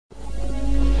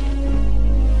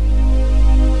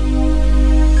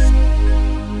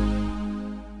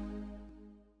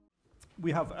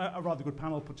We have a rather good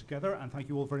panel put together, and thank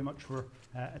you all very much for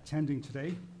attending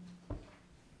today.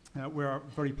 We are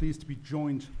very pleased to be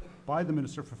joined by the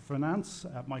Minister for Finance,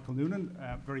 Michael Noonan.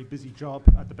 Very busy job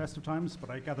at the best of times, but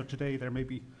I gather today there may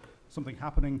be something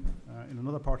happening in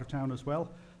another part of town as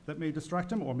well that may distract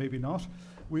him, or maybe not.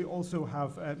 We also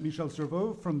have Michel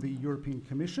Servoz from the European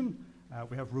Commission.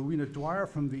 We have Rowena Dwyer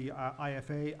from the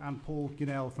IFA and Paul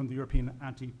Ginnell from the European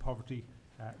Anti-Poverty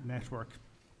Network.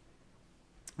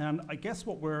 And I guess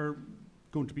what we're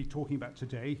going to be talking about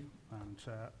today, and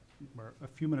we're a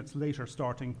few minutes later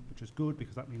starting, which is good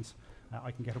because that means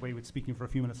I can get away with speaking for a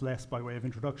few minutes less by way of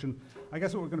introduction. I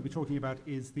guess what we're going to be talking about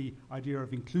is the idea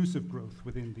of inclusive growth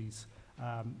within these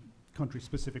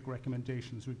country-specific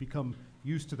recommendations. We've become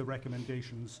used to the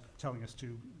recommendations telling us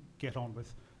to get on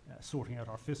with sorting out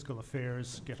our fiscal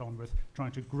affairs, get on with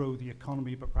trying to grow the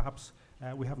economy, but perhaps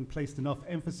we haven't placed enough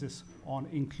emphasis on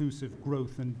inclusive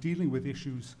growth and dealing with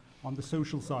issues on the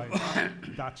social side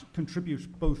that contribute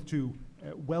both to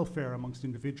welfare amongst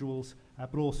individuals,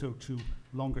 but also to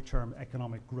longer-term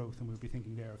economic growth. And we'll be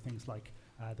thinking there of things like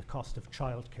the cost of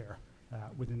childcare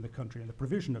within the country and the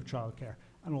provision of childcare,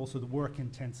 and also the work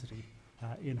intensity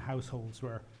in households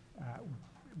where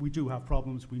we do have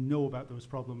problems, we know about those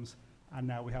problems, and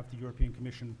now we have the European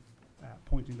Commission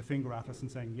pointing the finger at us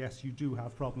and saying, yes, you do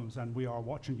have problems and we are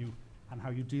watching you and how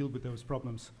you deal with those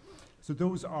problems. So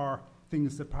those are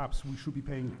things that perhaps we should be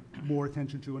paying more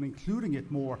attention to and including it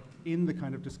more in the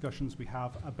kind of discussions we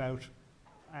have about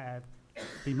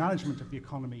the management of the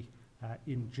economy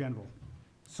in general.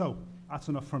 So that's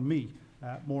enough from me.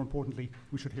 More importantly,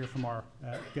 we should hear from our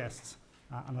guests.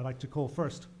 And I'd like to call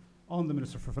first on the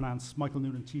Minister for Finance, Michael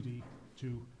Noonan T.D,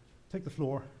 to take the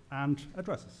floor and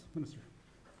address us. Minister.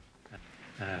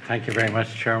 Thank you very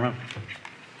much, Chairman,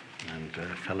 and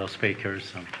fellow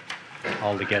speakers and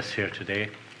all the guests here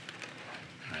today.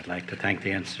 I'd like to thank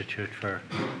the Institute for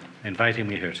inviting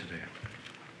me here today.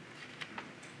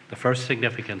 The first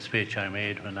significant speech I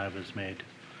made when I was made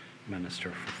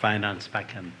Minister for Finance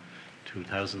back in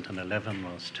 2011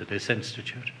 was to this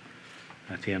Institute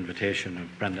at the invitation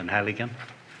of Brendan Halligan.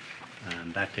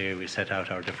 And that day we set out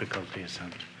our difficulties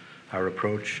and our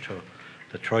approach to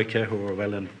the Troika, who were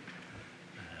well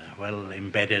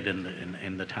embedded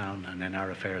in the town and in our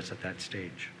affairs at that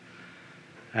stage.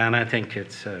 And I think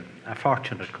it's a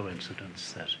fortunate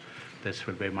coincidence that this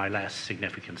will be my last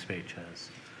significant speech as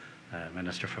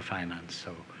Minister for Finance.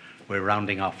 So we're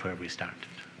rounding off where we started.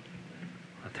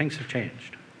 Things have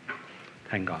changed,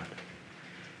 thank God.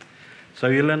 So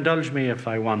you'll indulge me if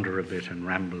I wander a bit and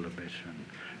ramble a bit and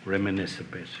reminisce a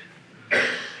bit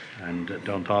and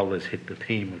don't always hit the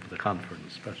theme of the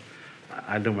conference, but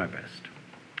I'll do my best.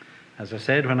 As I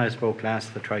said when I spoke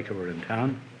last, the Troika were in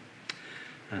town,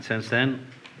 and since then,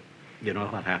 you know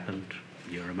what happened.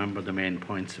 You remember the main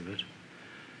points of it.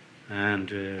 And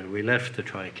we left the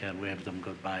Troika and waved them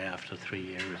goodbye after 3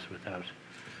 years without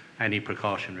any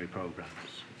precautionary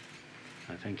programs.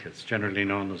 I think it's generally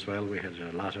known as well, we had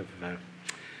a lot of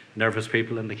nervous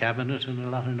people in the cabinet and a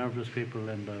lot of nervous people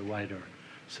in the wider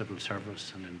civil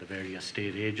service and in the various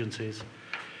state agencies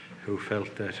who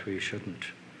felt that we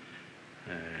shouldn't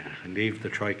leave the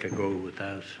Troika go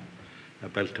without a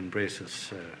belt and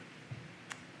braces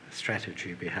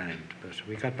strategy behind. But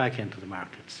we got back into the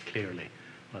markets clearly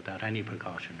without any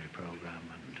precautionary program.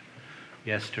 And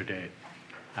yesterday,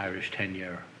 Irish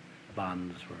 10-year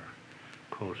bonds were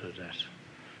quoted at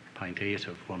 0.8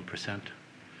 of 1%,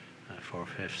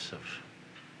 4/5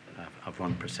 of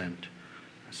 1%.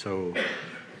 So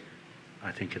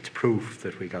I think it's proof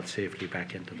that we got safely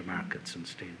back into the markets and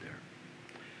stayed there.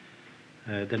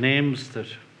 The names that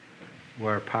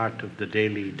were part of the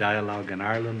daily dialogue in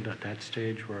Ireland at that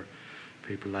stage were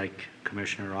people like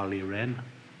Commissioner Olli Rehn,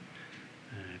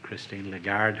 Christine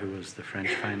Lagarde, who was the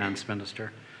French finance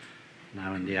minister,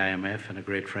 now in the IMF and a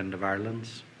great friend of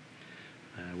Ireland's,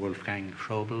 Wolfgang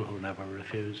Schäuble, who never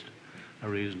refused a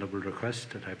reasonable request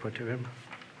that I put to him,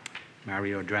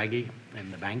 Mario Draghi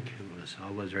in the bank, who was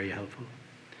always very helpful,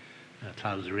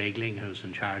 Klaus Regling, who's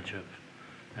in charge of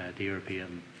the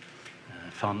European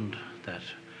fund that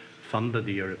funded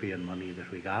the European money that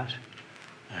we got,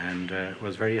 and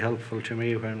was very helpful to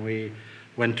me when we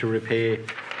went to repay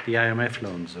the IMF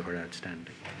loans that were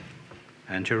outstanding,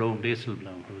 and Jerome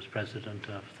Dijsselbloem, who was president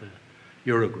of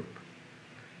the Eurogroup.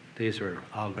 These were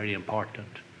all very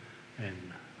important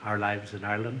in our lives in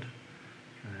Ireland,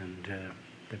 and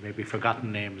they may be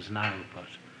forgotten names now, but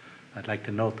I'd like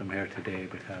to note them here today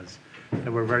because they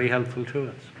were very helpful to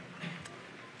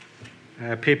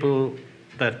us. People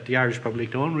that the Irish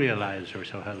public don't realise are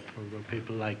so helpful were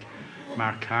people like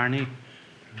Mark Carney,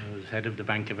 who was head of the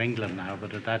Bank of England now,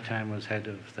 but at that time was head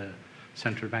of the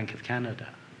Central Bank of Canada.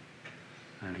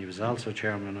 And he was also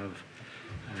chairman of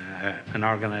an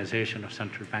organisation of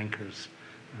central bankers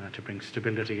to bring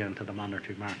stability into the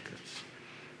monetary markets.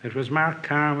 It was Mark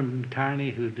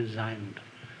Carney who designed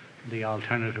the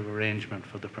alternative arrangement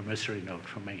for the promissory note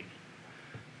for me.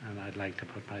 And I'd like to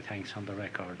put my thanks on the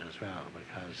record as well,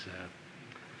 because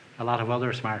a lot of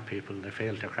other smart people, they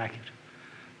failed to crack it.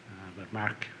 But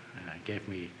Mark gave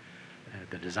me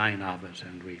the design of it,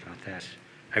 and we got that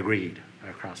agreed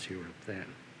across Europe then.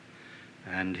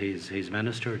 And his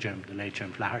minister, the late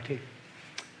Jim Flaherty,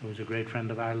 who was a great friend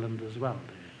of Ireland as well,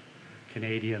 the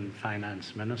Canadian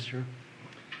finance minister.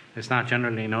 It's not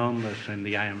generally known that in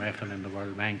the IMF and in the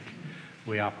World Bank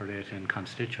we operate in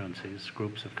constituencies,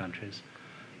 groups of countries,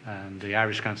 and the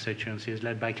Irish constituency is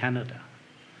led by Canada.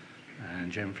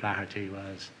 And Jim Flaherty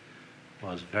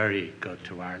was very good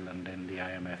to Ireland in the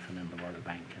IMF and in the World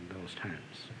Bank in those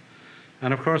times.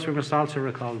 And of course we must also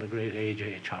recall the great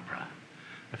A.J. Chopra,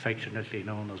 affectionately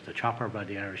known as the Chopper by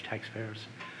the Irish taxpayers,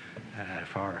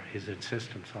 for his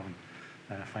insistence on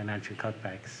financial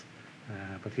cutbacks.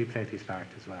 But he played his part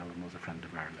as well and was a friend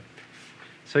of Ireland.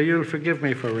 So you'll forgive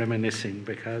me for reminiscing,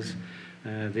 because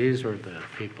these were the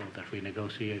people that we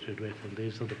negotiated with, and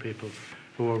these are the people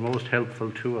who were most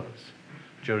helpful to us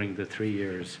during the 3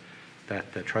 years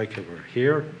that the Troika were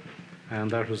here. And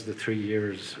that was the 3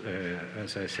 years,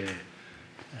 as I say,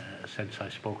 since I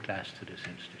spoke last to this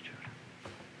institute.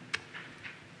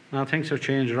 Now things have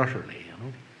changed utterly, you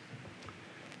know.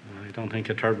 I don't think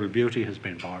a terrible beauty has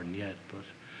been born yet,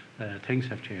 but things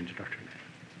have changed utterly.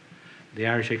 The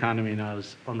Irish economy now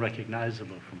is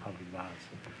unrecognisable from what it was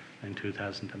in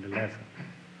 2011.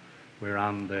 We're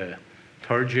on the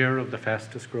third year of the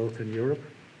fastest growth in Europe.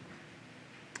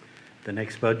 The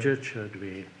next budget should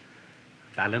be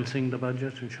balancing the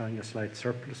budget and showing a slight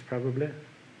surplus probably.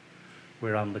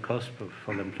 We're on the cusp of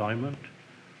full employment,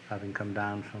 having come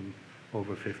down from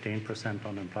over 15%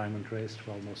 unemployment rates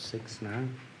to almost 6 now.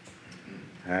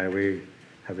 We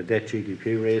have a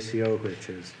debt-GDP ratio which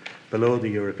is below the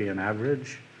European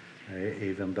average,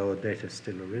 even though debt is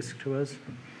still a risk to us.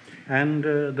 And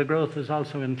the growth is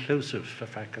also inclusive,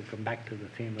 if I could come back to the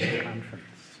theme of the conference.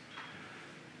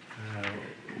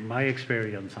 My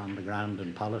experience on the ground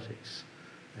in politics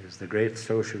is the great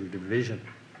social division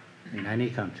in any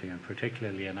country, and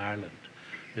particularly in Ireland,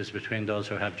 is between those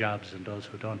who have jobs and those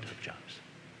who don't have jobs.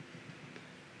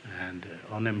 And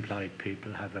unemployed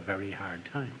people have a very hard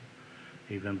time.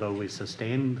 Even though we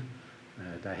sustained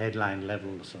the headline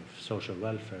levels of social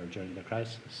welfare during the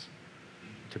crisis,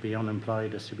 to be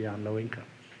unemployed is to be on low income.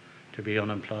 To be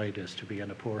unemployed is to be in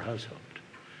a poor household.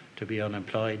 To be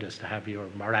unemployed is to have your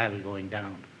morale going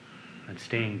down and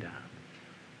staying down.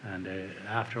 And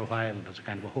after a while, there's a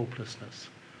kind of a hopelessness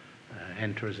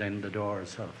enters in the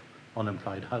doors of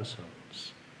unemployed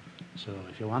households. So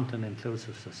if you want an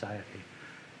inclusive society,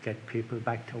 get people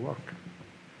back to work.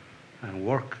 And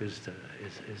work is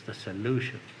the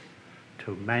solution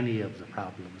to many of the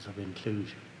problems of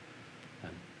inclusion.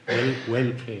 And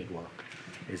well-paid work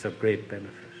is of great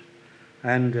benefit.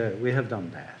 And we have done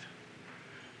that.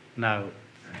 Now,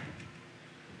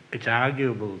 it's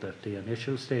arguable that the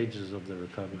initial stages of the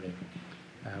recovery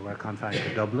were confined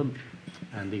to Dublin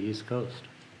and the East Coast.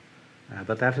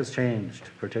 But that has changed,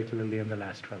 particularly in the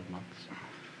last 12 months.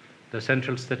 The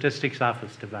Central Statistics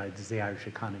Office divides the Irish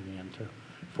economy into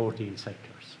 14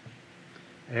 sectors.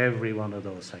 Every one of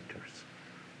those sectors,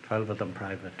 12 of them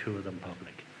private, 2 of them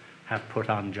public, have put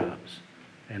on jobs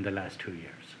in the last 2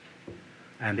 years.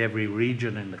 And every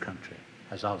region in the country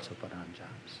has also put on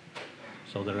jobs.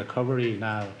 So the recovery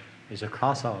now is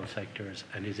across all sectors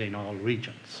and is in all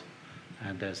regions.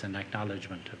 And there's an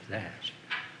acknowledgement of that.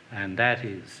 And that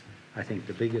is, I think,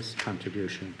 the biggest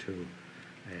contribution to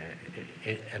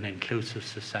an inclusive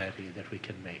society that we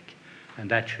can make. And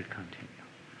that should continue.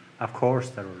 Of course,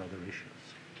 there are other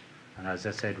issues. And as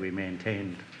I said, we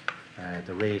maintained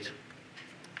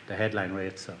the headline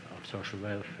rates of social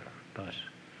welfare. But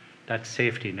that's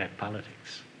safety net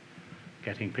politics.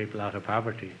 Getting people out of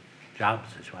poverty, jobs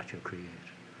is what you create.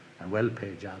 And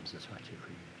well-paid jobs is what you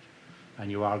create.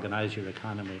 And you organize your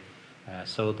economy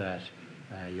so that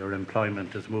your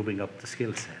employment is moving up the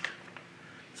skill set,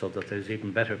 so that there's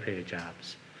even better paid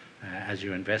jobs as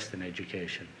you invest in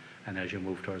education and as you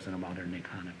move towards a modern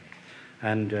economy.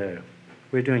 And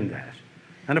we're doing that.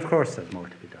 And of course there's more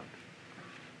to be done.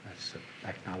 Let's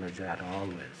acknowledge that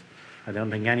always. I don't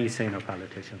think any senior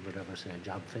politician would ever say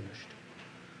job finished.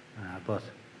 But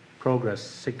progress,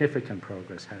 significant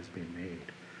progress has been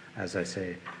made, as I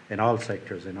say, in all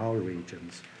sectors, in all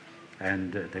regions.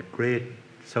 And the great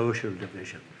social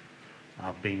division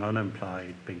of being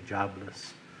unemployed, being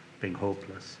jobless, being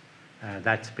hopeless,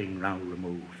 that's being now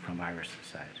removed from Irish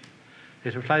society.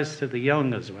 It applies to the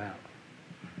young as well.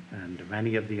 And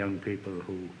many of the young people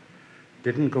who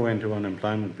didn't go into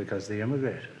unemployment because they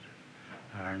immigrated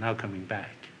are now coming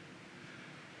back.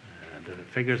 The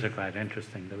figures are quite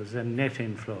interesting. There was a net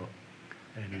inflow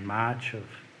in March of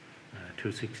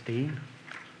 2016.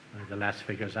 The last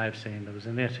figures I've seen, there was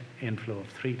a net inflow of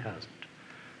 3,000.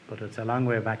 But it's a long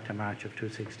way back to March of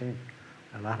 2016.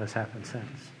 A lot has happened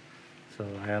since. So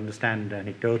I understand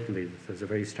anecdotally that there's a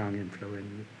very strong inflow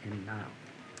in now.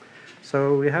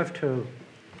 So we have to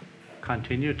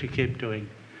continue to keep doing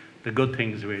the good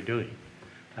things we're doing.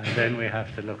 And then we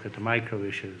have to look at the micro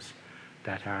issues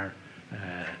that are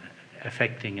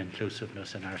affecting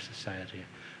inclusiveness in our society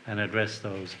and address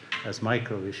those as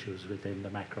micro issues within the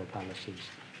macro policies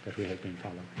that we have been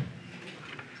following.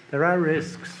 There are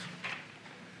risks.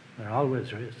 There are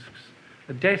always risks.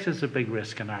 The debt is a big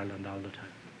risk in Ireland all the time.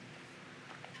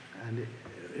 And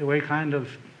we kind of,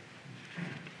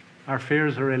 our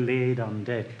fears are allayed on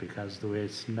debt because the way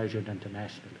it's measured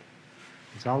internationally.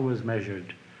 It's always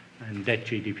measured in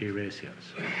debt-GDP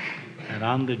ratios. And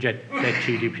on the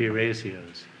debt-GDP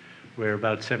ratios, we're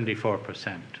about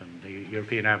 74%, and the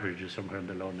European average is somewhere in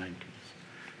the low 90s.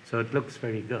 So it looks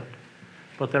very good.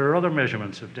 But there are other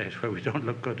measurements of debt where we don't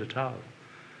look good at all.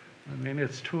 I mean,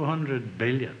 it's 200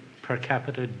 billion. Per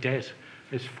capita debt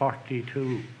is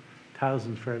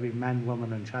 42,000 for every man,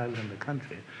 woman, and child in the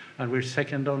country. And we're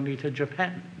second only to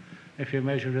Japan, if you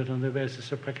measure it on the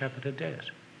basis of per capita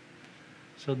debt.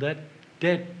 So that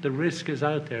debt, the risk is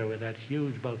out there with that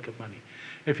huge bulk of money.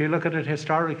 If you look at it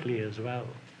historically as well,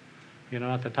 you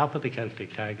know, at the top of the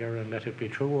Celtic Tiger, and let it be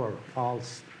true or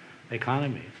false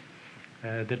economy,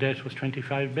 the debt was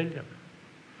 25 billion.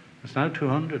 It's now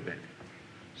 200 billion.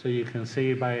 So you can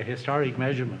see by a historic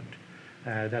measurement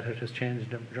that it has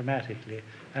changed dramatically,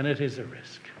 and it is a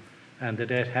risk. And the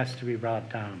debt has to be brought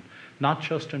down, not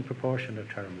just in proportionate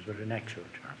terms, but in actual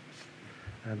terms.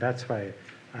 And that's why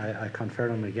I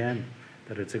confirm again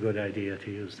that it's a good idea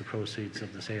to use the proceeds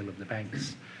of the sale of the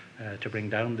banks to bring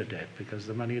down the debt, because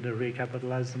the money to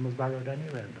recapitalise them was borrowed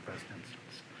anyway in the first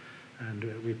instance. And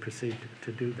we proceed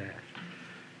to do that.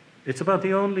 It's about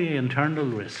the only internal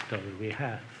risk, though, that we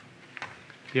have.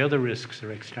 The other risks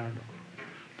are external.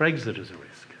 Brexit is a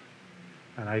risk.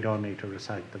 And I don't need to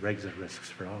recite the Brexit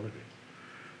risks for all of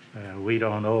you. We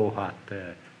don't know what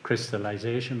the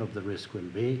crystallisation of the risk will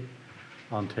be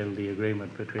until the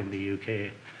agreement between the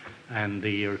UK and the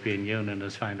European Union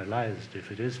is finalised, if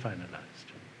it is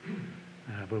finalised.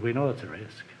 But we know it's a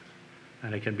risk.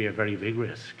 And it can be a very big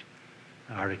risk,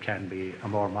 or it can be a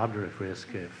more moderate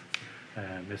risk if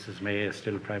Mrs. May is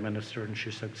still Prime Minister and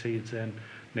she succeeds in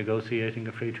negotiating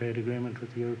a free trade agreement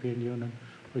with the European Union,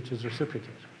 which is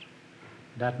reciprocated.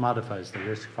 That modifies the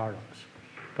risk for us.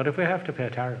 But if we have to pay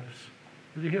tariffs,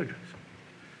 it's a huge risk.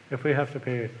 If we have to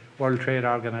pay World Trade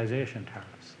Organization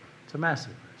tariffs, it's a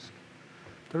massive risk.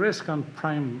 The risk on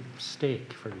prime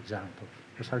steak, for example,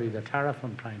 the tariff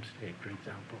on prime steak, for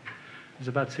example, is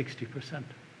about 60%.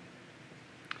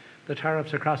 The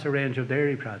tariffs across a range of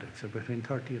dairy products are between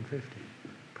 30 and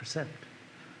 50%.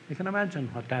 You can imagine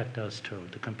what that does to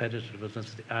the competitiveness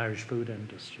of the Irish food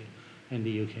industry in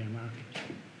the UK market.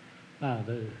 Now,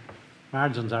 the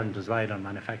margins aren't as wide on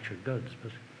manufactured goods,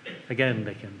 but again,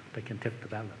 they can tip the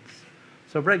balance.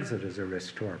 So Brexit is a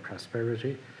risk to our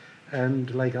prosperity,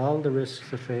 and like all the risks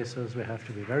that face us, we have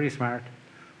to be very smart,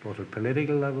 both at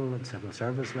political level and civil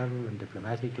service level and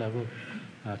diplomatic level,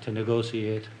 to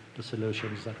negotiate the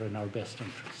solutions that are in our best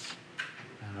interests.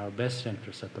 And our best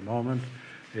interest at the moment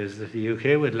is that the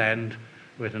UK would land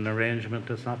with an arrangement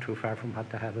that's not too far from what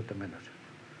they have at the minute.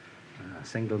 A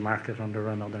single market under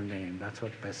another name, that's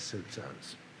what best suits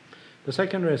us. The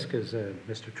second risk is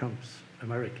Mr. Trump's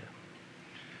America,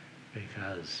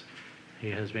 because he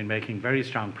has been making very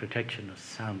strong protectionist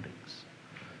soundings.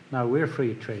 Now, we're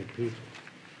free trade people.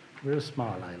 We're a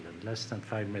small island, less than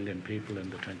 5 million people in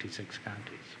the 26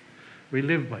 counties. We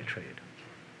live by trade.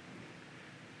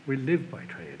 We live by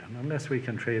trade, and unless we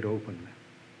can trade openly,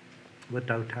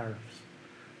 without tariffs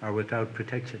or without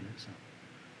protectionism,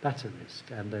 that's a risk,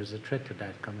 and there's a threat to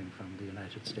that coming from the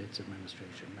United States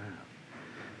administration now.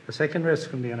 The second risk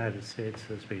from the United States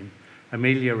has been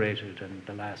ameliorated in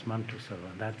the last month or so,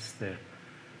 and that's the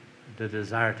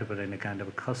desire to put in a kind of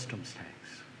a customs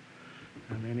tax.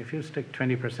 I mean, if you stick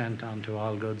 20% onto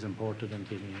all goods imported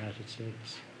into the United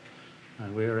States,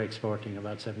 and we're exporting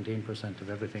about 17% of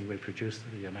everything we produce to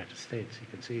the United States, you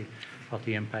can see what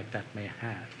the impact that may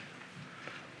have.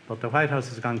 But the White House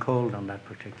has gone cold on that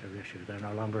particular issue. They're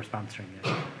no longer sponsoring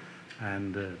it.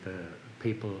 And the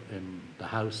people in the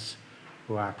House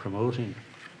who are promoting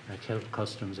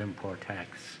customs import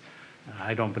tax,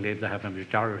 I don't believe they have a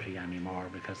majority anymore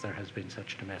because there has been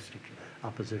such domestic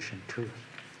opposition to it.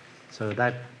 So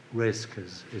that risk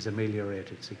is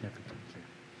ameliorated significantly.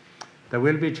 There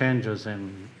will be changes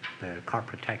in the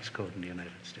corporate tax code in the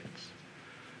United States.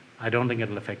 I don't think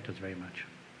it'll affect us very much.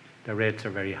 The rates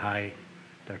are very high.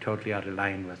 They're totally out of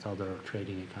line with other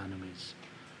trading economies.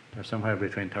 They're somewhere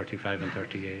between 35 and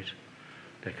 38.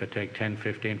 They could take 10,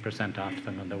 15% off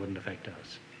them and they wouldn't affect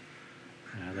us.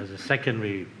 There's a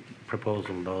secondary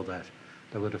proposal, though, that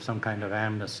there would have some kind of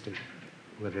amnesty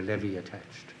with a levy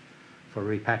attached for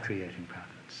repatriating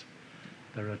profits.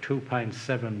 There are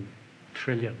 2.7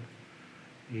 trillion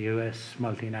US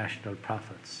multinational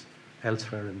profits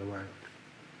elsewhere in the world.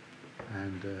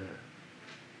 And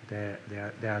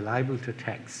they are liable to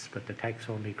tax, but the tax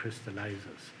only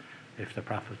crystallizes if the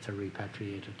profits are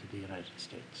repatriated to the United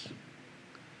States.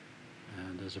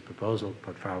 And there's a proposal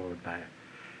put forward by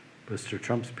Mr.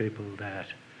 Trump's people that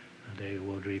they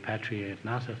would repatriate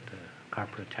not at the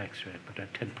corporate tax rate, but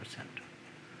at 10%.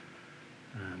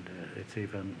 And it's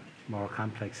even more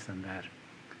complex than that.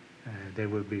 They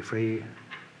would be free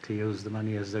to use the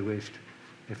money as they wished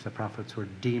if the profits were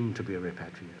deemed to be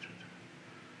repatriated.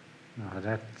 Now,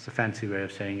 that's a fancy way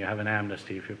of saying you have an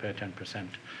amnesty if you pay 10%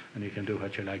 and you can do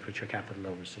what you like with your capital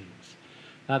overseas.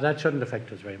 Now, that shouldn't affect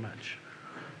us very much.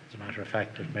 As a matter of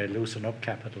fact, it may loosen up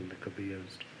capital that could be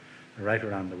used right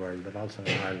around the world, but also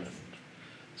in Ireland.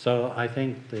 So I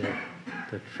think the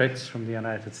threats from the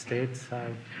United States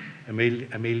have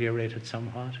ameliorated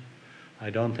somewhat. I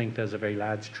don't think there's a very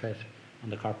large threat on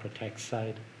the corporate tax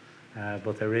side,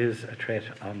 but there is a threat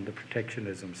on the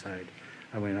protectionism side,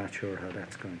 and we're not sure how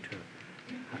that's going to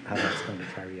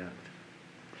carry out.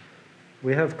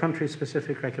 We have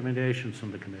country-specific recommendations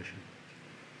from the Commission,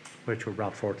 which were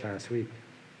brought forth last week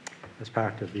as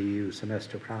part of the EU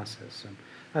semester process. And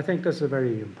I think this is a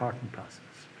very important process,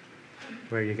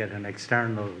 where you get an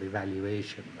external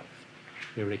evaluation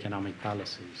of your economic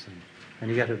policies and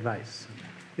you get advice. And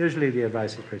usually the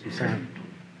advice is pretty sound.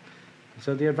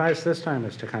 So the advice this time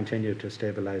is to continue to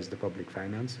stabilize the public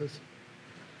finances.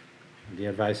 And the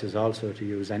advice is also to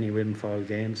use any windfall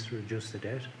gains to reduce the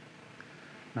debt.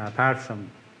 Now, apart from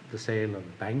the sale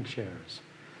of bank shares,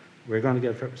 we're going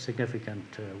to get significant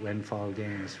windfall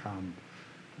gains from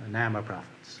NAMA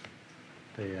profits.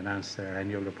 They announced their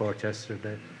annual report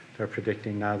yesterday. They're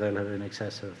predicting now they'll have in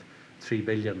excess of $3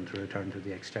 billion to return to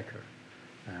the exchequer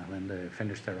when they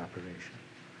finish their operation.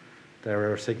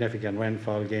 There are significant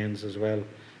windfall gains as well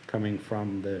coming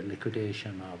from the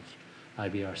liquidation of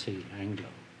IBRC Anglo.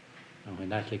 And when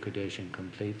that liquidation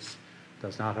completes,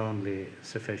 there's not only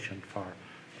sufficient for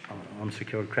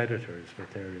unsecured creditors,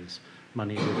 but there is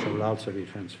money which will also be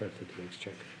transferred to the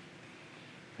exchequer.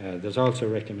 There's also a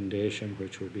recommendation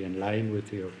which will be in line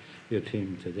with your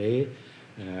team today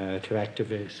to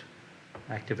activate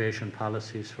activation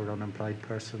policies for unemployed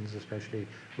persons, especially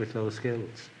with low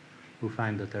skills, who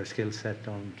find that their skill set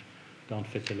don't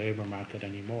fit the labour market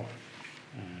anymore,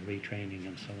 retraining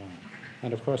and so on.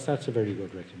 And of course, that's a very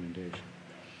good recommendation.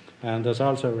 And there's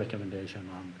also a recommendation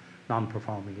on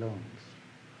non-performing loans.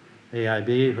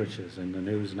 AIB, which is in the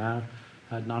news now,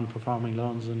 had non-performing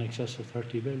loans in excess of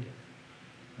 30 billion.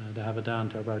 They have it down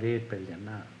to about 8 billion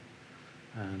now.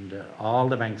 And all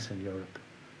the banks in Europe,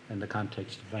 in the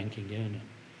context of banking union,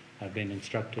 have been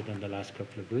instructed in the last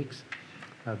couple of weeks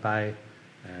by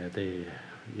the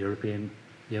European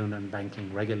Union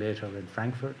banking regulator in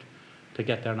Frankfurt to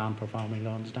get their non-performing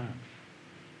loans down.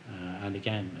 And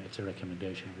again, it's a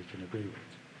recommendation we can agree with.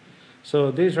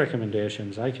 So these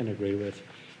recommendations I can agree with,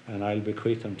 and I'll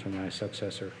bequeath them to my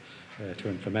successor to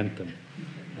implement them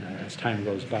as time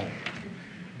goes by.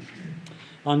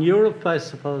 On Europe, I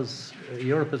suppose,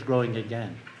 Europe is growing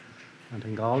again. I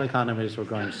think all economies were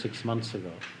growing 6 months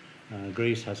ago.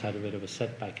 Greece has had a bit of a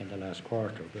setback in the last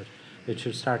quarter, but it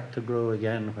should start to grow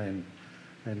again when,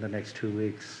 in the next 2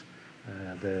 weeks,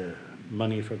 the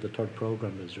money for the third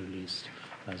programme is released,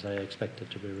 as I expect it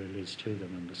to be released to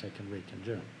them in the second week in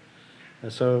June.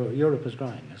 So Europe is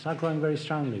growing. It's not growing very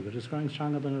strongly, but it's growing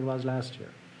stronger than it was last year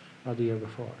or the year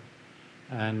before.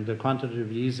 And the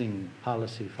quantitative easing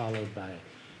policy followed by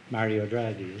Mario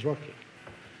Draghi is working.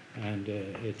 And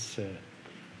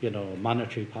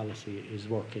monetary policy is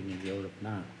working in Europe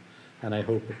now. And I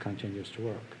hope it continues to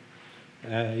work.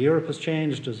 Europe has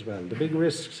changed as well. The big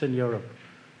risks in Europe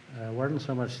weren't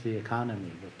so much the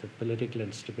economy, but the political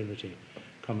instability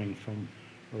coming from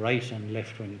right and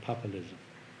left-wing populism.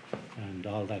 and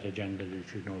all that agenda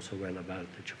that you know so well about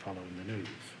that you follow in the news.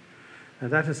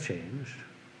 And that has changed.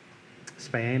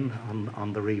 Spain,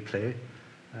 on the replay,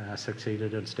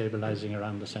 succeeded in stabilising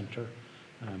around the centre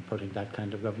and putting that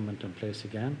kind of government in place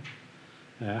again.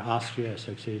 Austria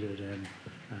succeeded in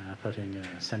putting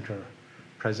a centre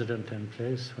president in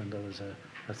place when there was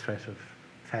a threat of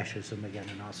fascism again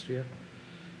in Austria.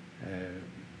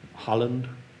 Holland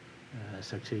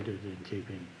succeeded in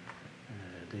keeping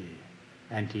the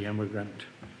anti-immigrant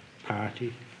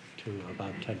party to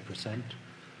about 10%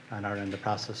 and are in the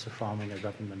process of forming a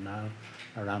government now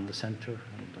around the centre,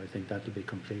 and I think that will be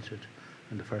completed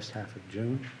in the first half of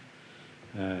June.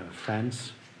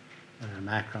 France,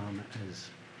 Macron is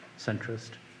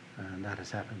centrist, and that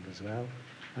has happened as well.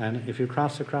 And if you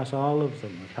cross across all of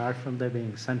them, apart from they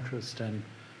being centrist in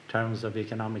terms of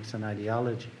economics and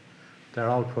ideology, they're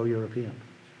all pro-European.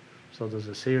 So there's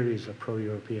a series of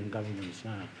pro-European governments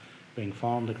now being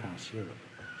formed across Europe.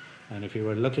 And if you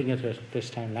were looking at it this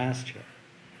time last year,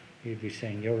 you'd be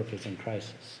saying Europe is in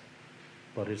crisis.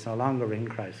 But it's no longer in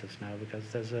crisis now because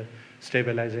there's a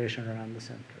stabilization around the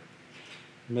centre.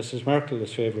 Mrs. Merkel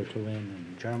is favoured to win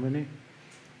in Germany.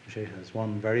 She has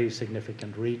won very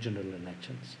significant regional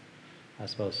elections. I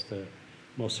suppose the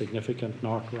most significant,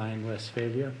 North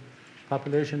Rhine-Westphalia,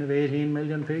 population of 18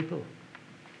 million people.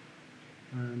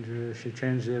 And she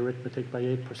changed the arithmetic by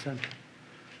 8%.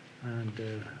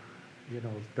 And,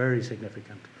 very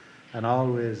significant. And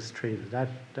always treated,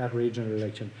 that regional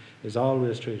election is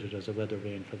always treated as a weather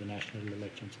vane for the national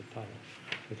elections that follow,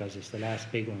 because it's the last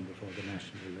big one before the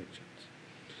national elections.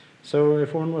 So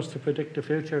if one was to predict the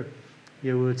future,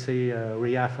 you would see a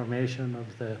reaffirmation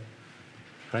of the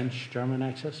French-German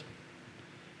axis.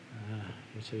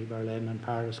 You see Berlin and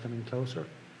Paris coming closer.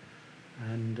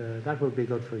 And that would be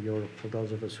good for Europe, for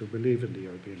those of us who believe in the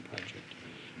European project.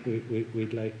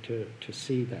 We'd like to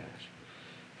see that.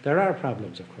 There are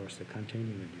problems, of course, that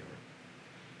continue in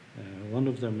Europe. One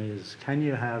of them is, can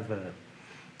you have a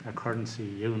currency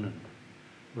union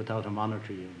without a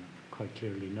monetary union? Quite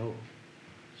clearly, no.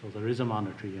 So there is a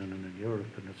monetary union in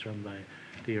Europe, and it's run by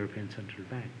the European Central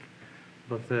Bank.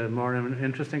 But the more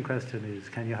interesting question is,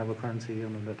 can you have a currency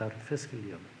union without a fiscal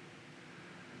union?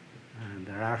 And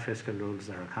there are fiscal rules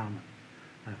that are common,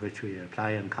 which we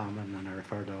apply in common and are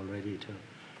referred already to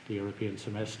the European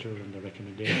semester and the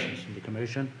recommendations from the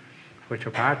Commission, which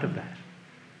are part of that.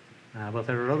 But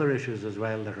there are other issues as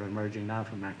well that are emerging now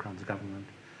from Macron's government.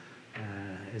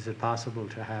 Is it possible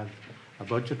to have a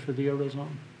budget for the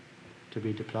Eurozone to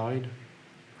be deployed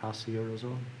across the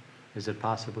Eurozone? Is it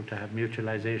possible to have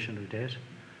mutualisation of debt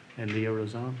in the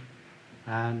Eurozone?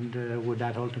 And would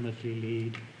that ultimately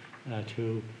lead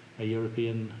to a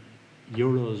European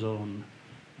Eurozone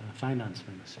finance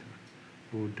minister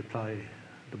who would deploy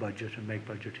the budget and make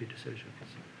budgetary decisions?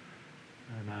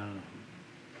 And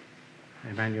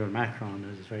Emmanuel Macron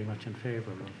is very much in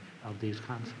favour of these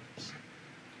concepts.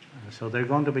 So they're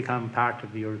going to become part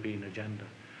of the European agenda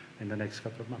in the next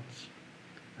couple of months.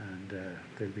 And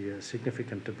there'll be a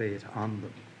significant debate on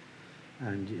them.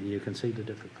 And you can see the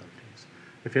difficulties.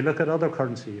 If you look at other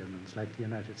currency unions, like the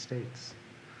United States,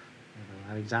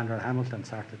 Alexander Hamilton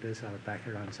started this out back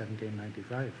around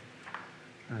 1795.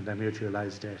 And they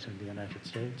mutualised debt in the United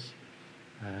States.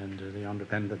 And they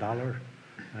underpinned the dollar.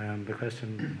 And the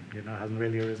question, hasn't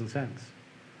really arisen since.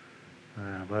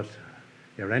 But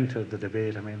you're into the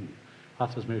debate. I mean,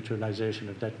 what does mutualisation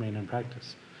of debt mean in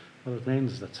practice? Well, it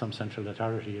means that some central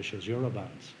authority issues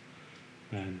Eurobonds,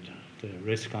 and the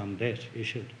risk on debt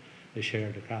issued is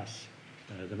shared across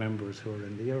the members who are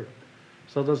in the euro.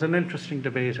 So there's an interesting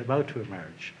debate about to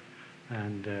emerge,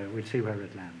 and we'll see where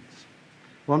it lands.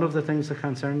 One of the things that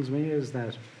concerns me is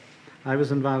that I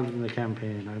was involved in the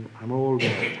campaign. I'm old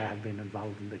enough to have been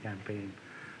involved in the campaign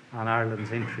on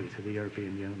Ireland's entry to the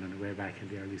European Union way back in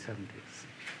the early 70s.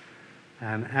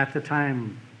 And at the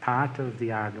time, part of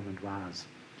the argument was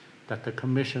that the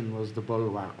Commission was the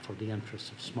bulwark for the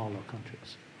interests of smaller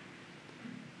countries,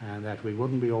 and that we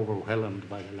wouldn't be overwhelmed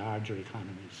by the larger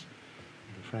economies,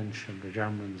 the French and the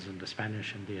Germans and the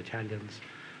Spanish and the Italians,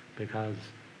 because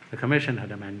the Commission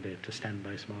had a mandate to stand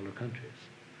by smaller countries.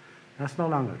 That's no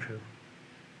longer true.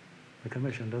 The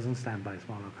Commission doesn't stand by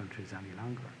smaller countries any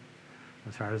longer.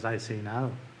 As far as I see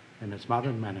now, in its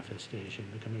modern manifestation,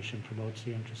 the Commission promotes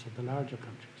the interests of the larger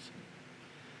countries.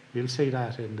 You'll see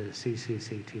that in the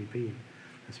CCCTB,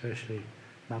 especially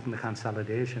not in the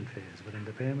consolidation phase, but in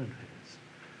the payment phase.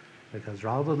 Because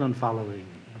rather than following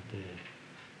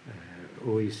the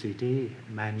OECD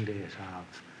mandate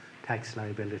of tax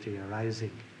liability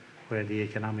arising where the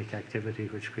economic activity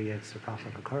which creates the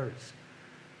profit occurs,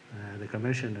 the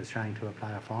Commission is trying to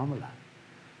apply a formula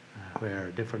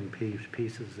where different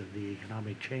pieces of the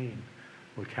economic chain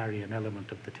will carry an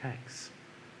element of the tax.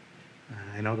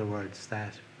 In other words,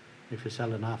 that if you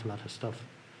sell an awful lot of stuff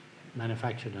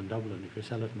manufactured in Dublin, if you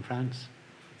sell it in France,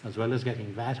 as well as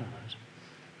getting VAT on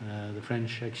it, the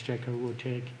French exchequer would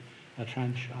take a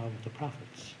tranche of the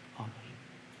profits on it.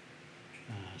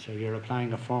 So you're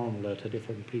applying a formula to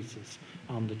different pieces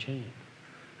on the chain.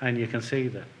 And you can see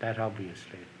that that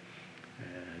obviously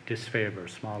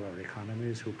disfavours smaller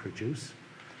economies who produce,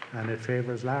 and it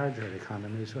favours larger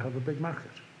economies who have a big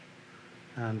market.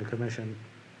 And the Commission,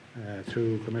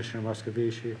 through Commissioner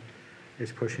Moscovici,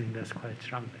 is pushing this quite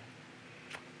strongly.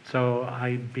 So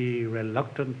I'd be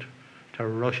reluctant to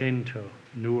rush into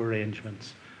new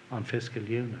arrangements on fiscal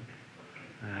union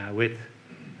with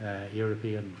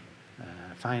European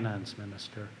Finance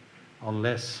Minister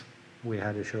unless we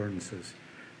had assurances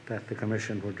that the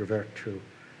Commission would revert to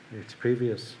its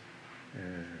previous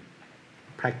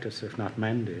practice, if not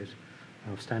mandate,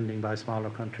 of standing by smaller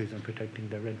countries and protecting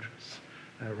their interests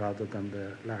rather than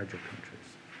the larger countries.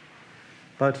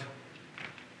 But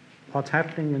what's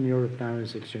happening in Europe now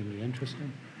is extremely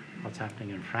interesting. What's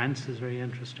happening in France is very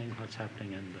interesting. What's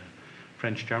happening in the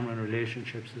French-German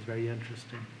relationships is very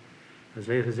interesting. As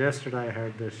late as yesterday, I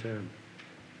heard that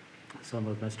some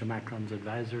of Mr. Macron's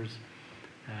advisors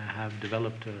have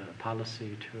developed a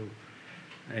policy to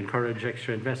encourage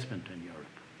extra investment in Europe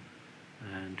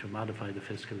and to modify the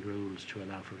fiscal rules to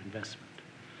allow for investment.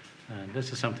 And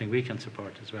this is something we can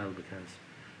support as well because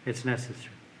it's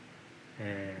necessary.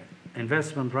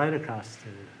 Investment right across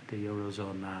the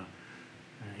Eurozone now,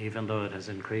 even though it has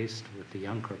increased with the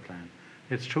Juncker plan,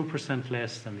 it's 2%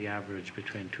 less than the average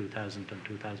between 2000 and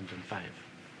 2005.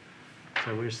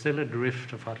 So we're still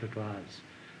adrift of what it was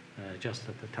just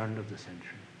at the turn of the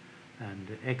century.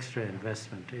 And extra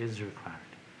investment is required.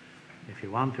 If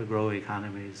you want to grow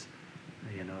economies,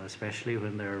 especially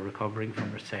when they're recovering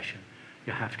from recession,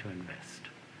 you have to invest.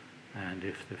 And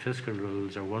if the fiscal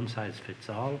rules are one size fits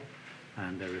all,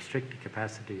 and they restrict the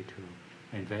capacity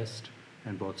to invest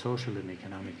in both social and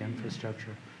economic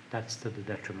infrastructure, that's to the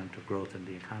detriment of growth in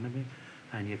the economy.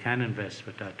 And you can invest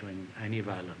without doing any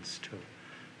violence to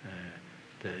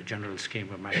the general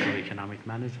scheme of macroeconomic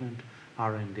management,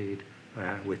 or indeed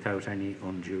without any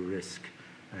undue risk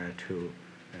to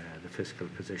the fiscal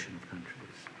position of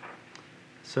countries.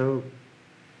 So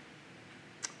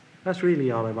that's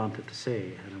really all I wanted to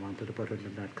say, and I wanted to put it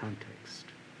in that context.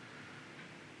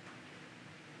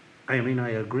 I mean, I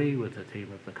agree with the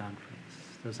theme of the conference.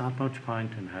 There's not much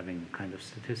point in having kind of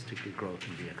statistically growth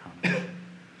in the economy.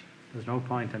 There's no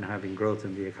point in having growth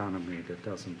in the economy that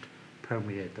doesn't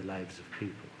permeate the lives of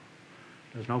people.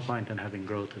 There's no point in having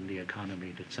growth in the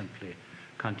economy that simply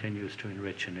continues to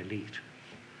enrich an elite.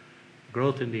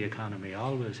 Growth in the economy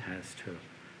always has to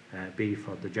be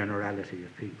for the generality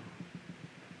of people.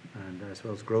 And I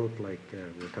suppose growth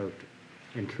without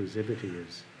inclusivity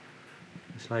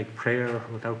it's like prayer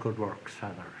without good works,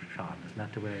 Father Sean. Isn't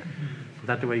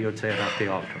that the way you'd say it off the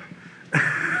altar?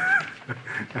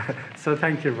 So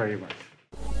thank you very much.